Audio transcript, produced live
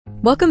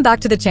Welcome back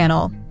to the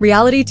channel,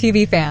 Reality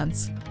TV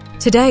fans.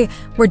 Today,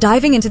 we're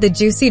diving into the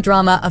juicy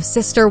drama of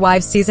Sister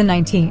Wives Season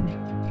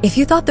 19. If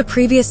you thought the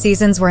previous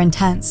seasons were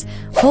intense,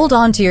 hold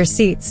on to your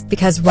seats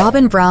because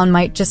Robyn Brown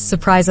might just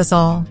surprise us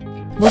all.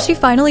 Will she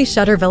finally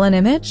shed her villain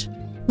image?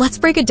 Let's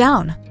break it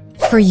down.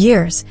 For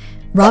years,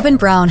 Robyn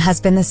Brown has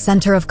been the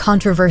center of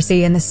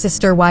controversy in the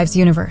Sister Wives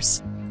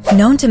universe.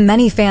 Known to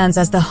many fans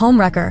as the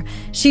homewrecker,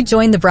 she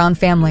joined the Brown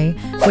family,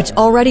 which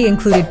already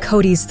included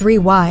Cody's 3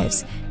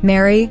 wives,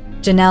 Mary,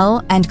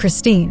 Janelle, and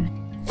Christine.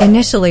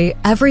 Initially,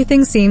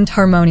 everything seemed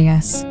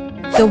harmonious.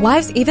 The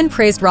wives even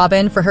praised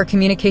Robyn for her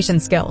communication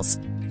skills.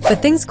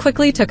 But things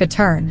quickly took a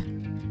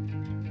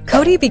turn.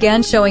 Cody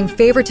began showing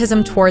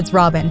favoritism towards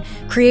Robyn,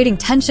 creating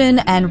tension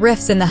and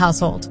rifts in the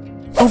household.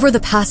 Over the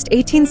past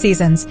 18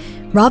 seasons,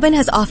 Robyn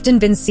has often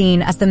been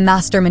seen as the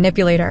master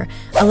manipulator,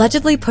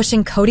 allegedly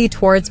pushing Cody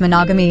towards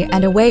monogamy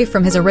and away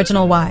from his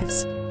original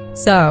wives.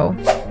 So,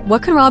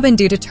 what can Robyn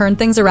do to turn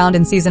things around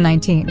in Season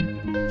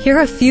 19? Here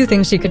are a few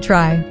things she could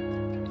try.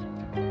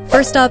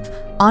 First up,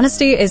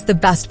 honesty is the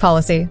best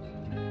policy.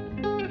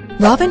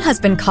 Robyn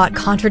has been caught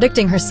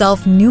contradicting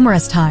herself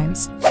numerous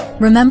times.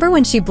 Remember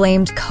when she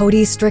blamed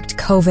Cody's strict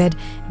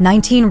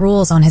COVID-19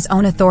 rules on his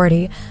own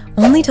authority,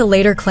 only to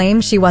later claim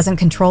she wasn't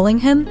controlling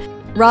him?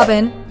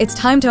 Robyn, it's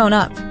time to own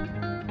up.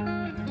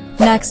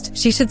 Next,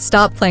 she should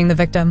stop playing the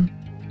victim.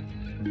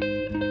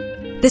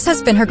 This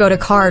has been her go-to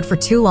card for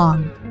too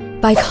long.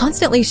 By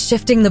constantly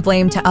shifting the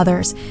blame to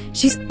others,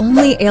 she's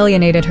only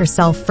alienated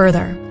herself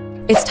further.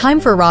 It's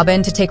time for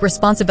Robyn to take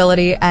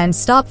responsibility and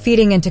stop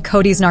feeding into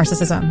Cody's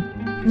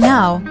narcissism.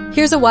 Now,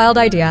 here's a wild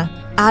idea,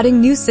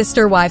 adding new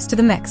sister wives to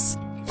the mix.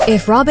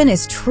 If Robyn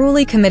is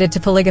truly committed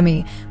to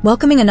polygamy,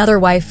 welcoming another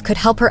wife could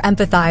help her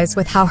empathize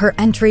with how her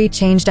entry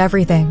changed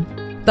everything.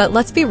 But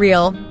let's be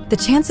real, the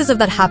chances of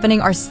that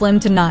happening are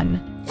slim to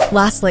none.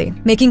 Lastly,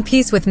 making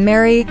peace with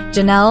Mary,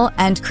 Janelle,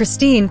 and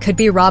Christine could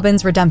be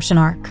Robyn's redemption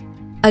arc.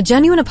 A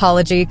genuine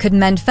apology could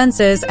mend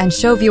fences and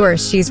show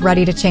viewers she's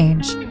ready to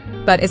change.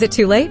 But is it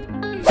too late?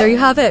 There you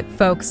have it,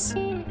 folks.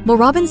 Will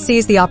Robyn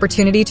seize the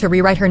opportunity to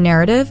rewrite her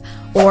narrative,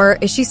 or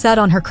is she set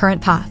on her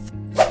current path?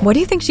 What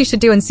do you think she should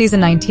do in Season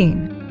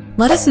 19?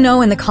 Let us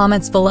know in the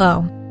comments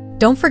below.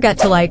 Don't forget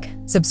to like,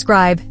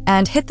 subscribe,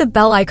 and hit the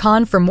bell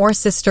icon for more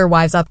Sister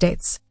Wives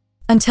updates.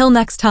 Until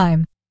next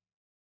time.